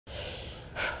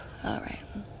All right.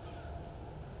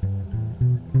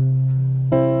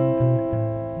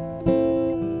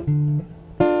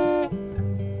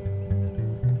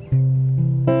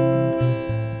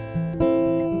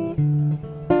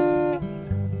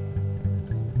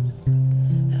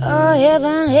 Oh,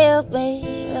 heaven help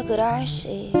me, look what I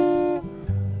see.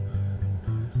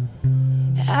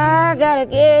 I got a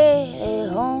gal at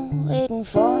home waiting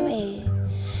for me.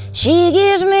 She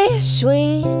gives me a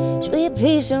sweet, sweet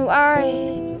peace of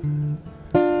mind.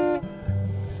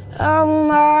 Oh,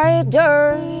 my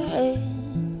darling,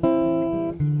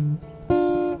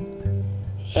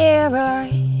 every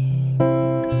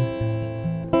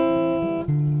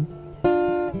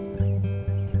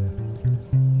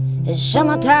it's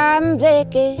summertime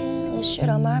baking the shirt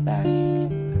on my back,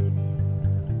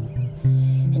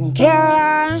 and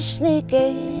Callahan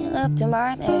sneaking up to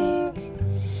my neck.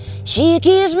 She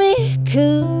keeps me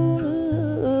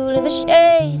cool in the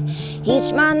shade,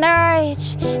 heats my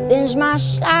nights, bends my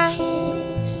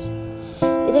sides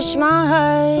with a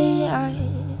smile.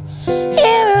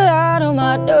 Every light on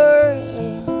my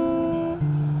darling,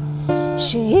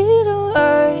 she is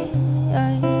away.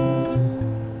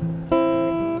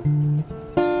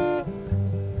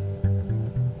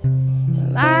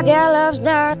 My gal loves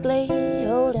nightly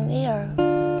holding me up.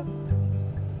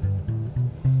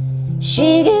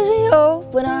 She gives me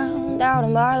hope when I'm down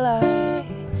in my life.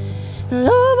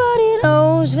 Nobody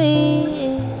knows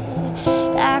me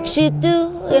like she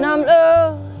do, and I'm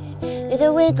low with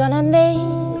a wink on her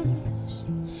nails.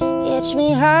 Gets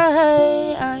me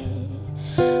high.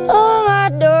 Oh, my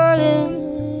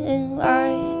darling,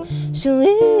 my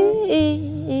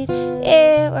sweet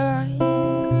Earl.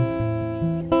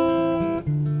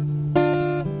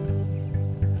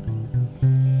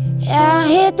 I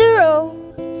hit the road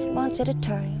once at a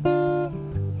time,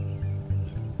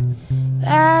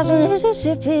 past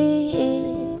Mississippi,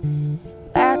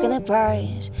 back in the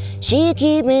pines. She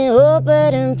keep me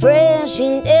hoping and praying.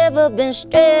 She never been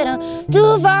straight. I'm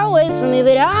too far away from me,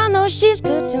 but I know she's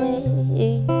good to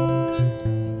me.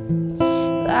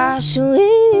 My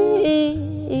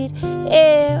sweet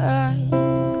Earl.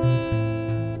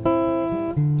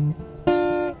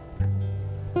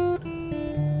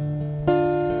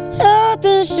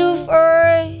 Nothing so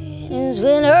fine as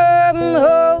when I'm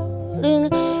holding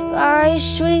my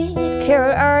sweet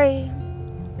Caroline.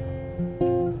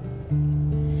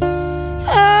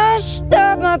 I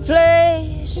stop my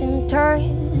place in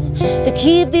time to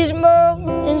keep these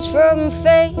moments from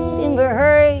fading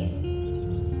behind.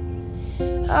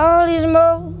 All these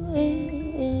moments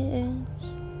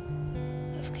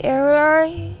of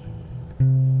Caroline.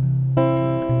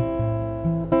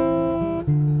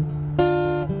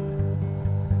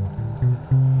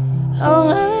 Oh,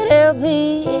 heaven help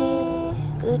me,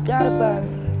 good God above.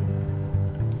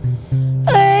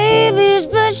 Baby's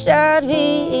beside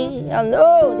me, I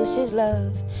know this is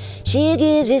love. She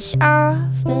gives it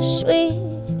soft and sweet,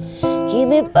 keep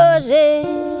me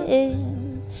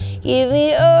buzzing, give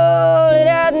me all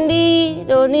that I need,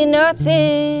 don't need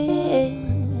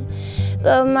nothing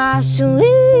but my sweet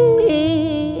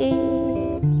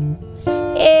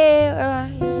Earl.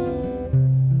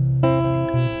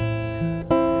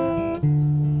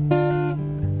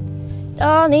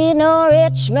 Don't need no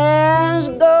rich man's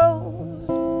gold,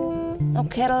 no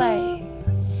Cadillac.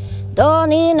 Don't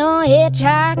need no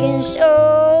hitchhiking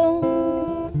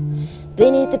soul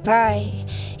beneath the pike.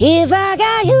 If I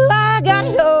got you, I got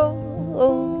it all.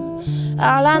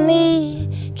 All I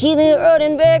need, keep me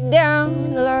rolling back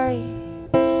down the line.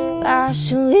 My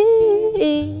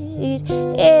sweet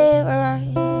Earl, Earl.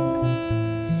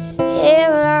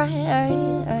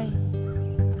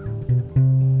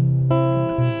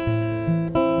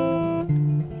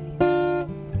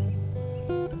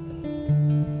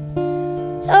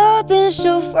 Nothing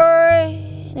so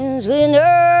fine as when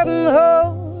I'm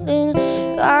holding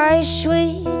my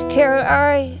sweet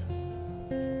Caroline.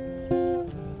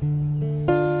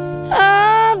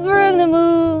 I bring the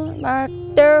moon back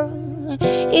down.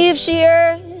 If she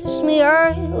asked me,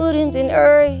 I wouldn't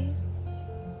deny.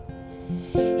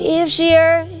 If she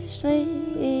asked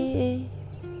me,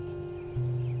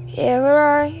 yeah,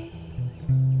 well,